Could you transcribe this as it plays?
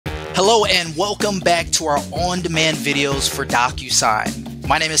Hello and welcome back to our on-demand videos for DocuSign.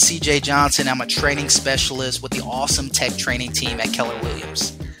 My name is CJ Johnson. I'm a training specialist with the awesome tech training team at Keller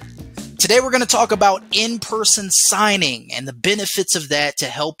Williams. Today we're going to talk about in-person signing and the benefits of that to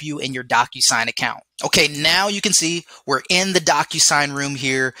help you in your DocuSign account. Okay, now you can see we're in the DocuSign room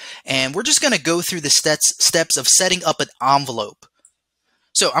here, and we're just going to go through the steps of setting up an envelope.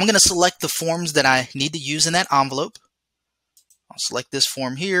 So I'm going to select the forms that I need to use in that envelope. I'll select this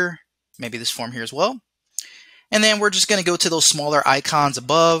form here, maybe this form here as well. And then we're just going to go to those smaller icons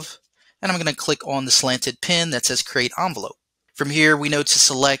above, and I'm going to click on the slanted pin that says Create Envelope. From here, we know to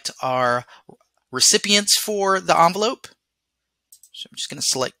select our recipients for the envelope. So I'm just going to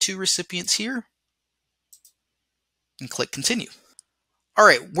select 2 recipients here and click Continue. All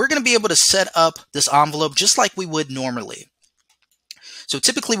right, we're going to be able to set up this envelope just like we would normally. So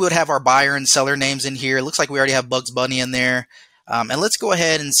typically we would have our buyer and seller names in here. It looks like we already have Bugs Bunny in there. And let's go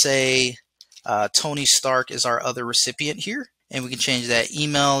ahead and say Tony Stark is our other recipient here. And we can change that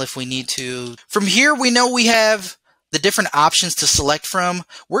email if we need to. From here, we know we have the different options to select from.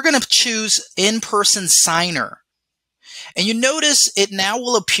 We're going to choose in-person signer. And you notice it now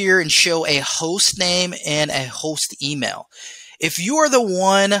will appear and show a host name and a host email. If you are the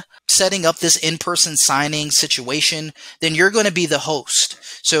one setting up this in-person signing situation, then you're going to be the host.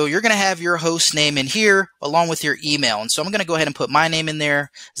 So you're going to have your host name in here along with your email. And so I'm going to go ahead and put my name in there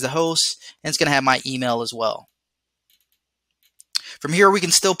as the host, and it's going to have my email as well. From here, we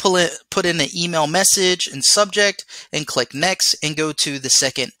can still put in an email message and subject and click Next and go to the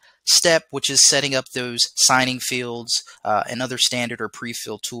second step, which is setting up those signing fields and other standard or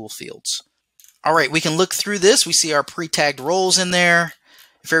pre-filled tool fields. All right, we can look through this. We see our pre-tagged roles in there.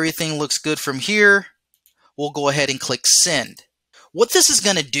 If everything looks good from here, we'll go ahead and click Send. What this is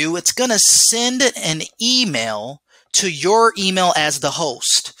going to do, it's going to send an email to your email as the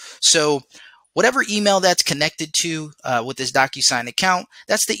host. So whatever email that's connected to with this DocuSign account,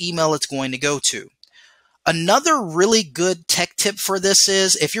 that's the email it's going to go to. Another really good tech tip for this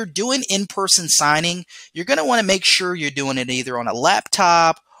is if you're doing in-person signing, you're going to want to make sure you're doing it either on a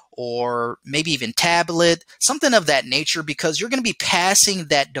laptop or maybe even tablet, something of that nature, because you're going to be passing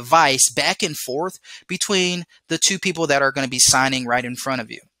that device back and forth between the 2 people that are going to be signing right in front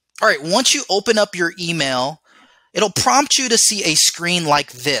of you. All right, once you open up your email, it'll prompt you to see a screen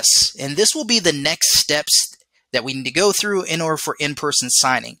like this, and this will be the next steps that we need to go through in order for in-person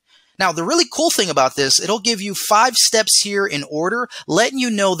signing. Now, the really cool thing about this, it'll give you 5 steps here in order, letting you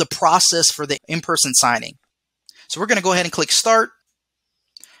know the process for the in-person signing. So we're going to go ahead and click Start,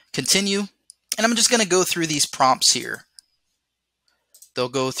 Continue, and I'm just going to go through these prompts here. They'll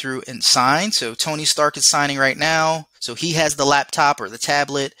go through and sign. So Tony Stark is signing right now. So he has the laptop or the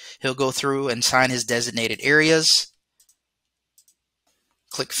tablet. He'll go through and sign his designated areas.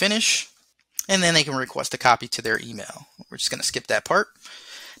 Click Finish, and then they can request a copy to their email. We're just going to skip that part.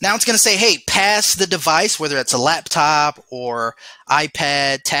 Now it's going to say, hey, pass the device, whether it's a laptop or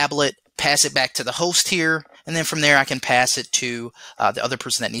iPad, tablet, pass it back to the host here. And then from there, I can pass it to the other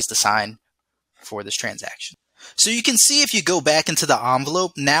person that needs to sign for this transaction. So you can see if you go back into the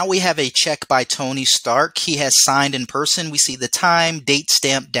envelope, now we have a check by Tony Stark. He has signed in person. We see the time, date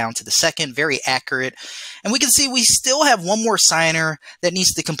stamp down to the second, very accurate. And we can see we still have one more signer that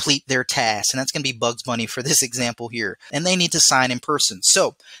needs to complete their task. And that's going to be Bugs Bunny for this example here. And they need to sign in person.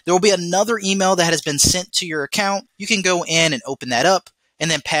 So there will be another email that has been sent to your account. You can go in and open that up and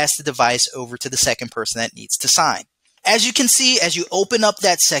then pass the device over to the second person that needs to sign. As you can see, as you open up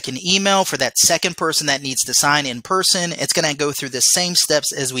that second email for that second person that needs to sign in person, it's going to go through the same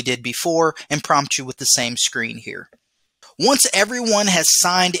steps as we did before and prompt you with the same screen here. Once everyone has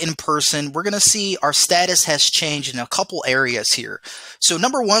signed in person, we're going to see our status has changed in a couple areas here. So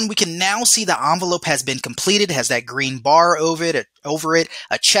number 1, we can now see the envelope has been completed, has that green bar over it,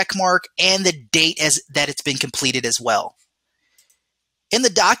 a check mark, and the date that it's been completed as well. In the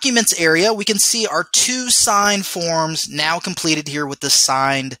documents area, we can see our 2 signed forms now completed here with the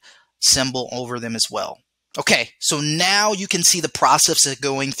signed symbol over them as well. Okay, so now you can see the process of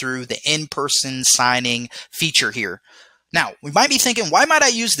going through the in-person signing feature here. Now, we might be thinking, why might I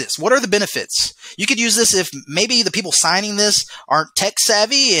use this? What are the benefits? You could use this if maybe the people signing this aren't tech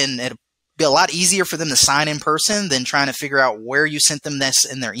savvy and it'd be a lot easier for them to sign in person than trying to figure out where you sent them this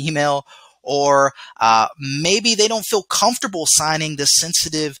in their email. Or maybe they don't feel comfortable signing this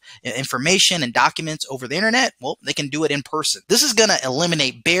sensitive information and documents over the internet. Well, they can do it in person. This is going to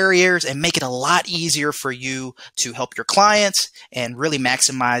eliminate barriers and make it a lot easier for you to help your clients and really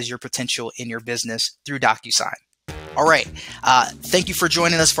maximize your potential in your business through DocuSign. All right. Thank you for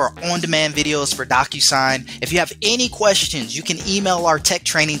joining us for our on-demand videos for DocuSign. If you have any questions, you can email our tech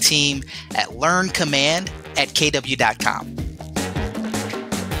training team at learncommand@kw.com.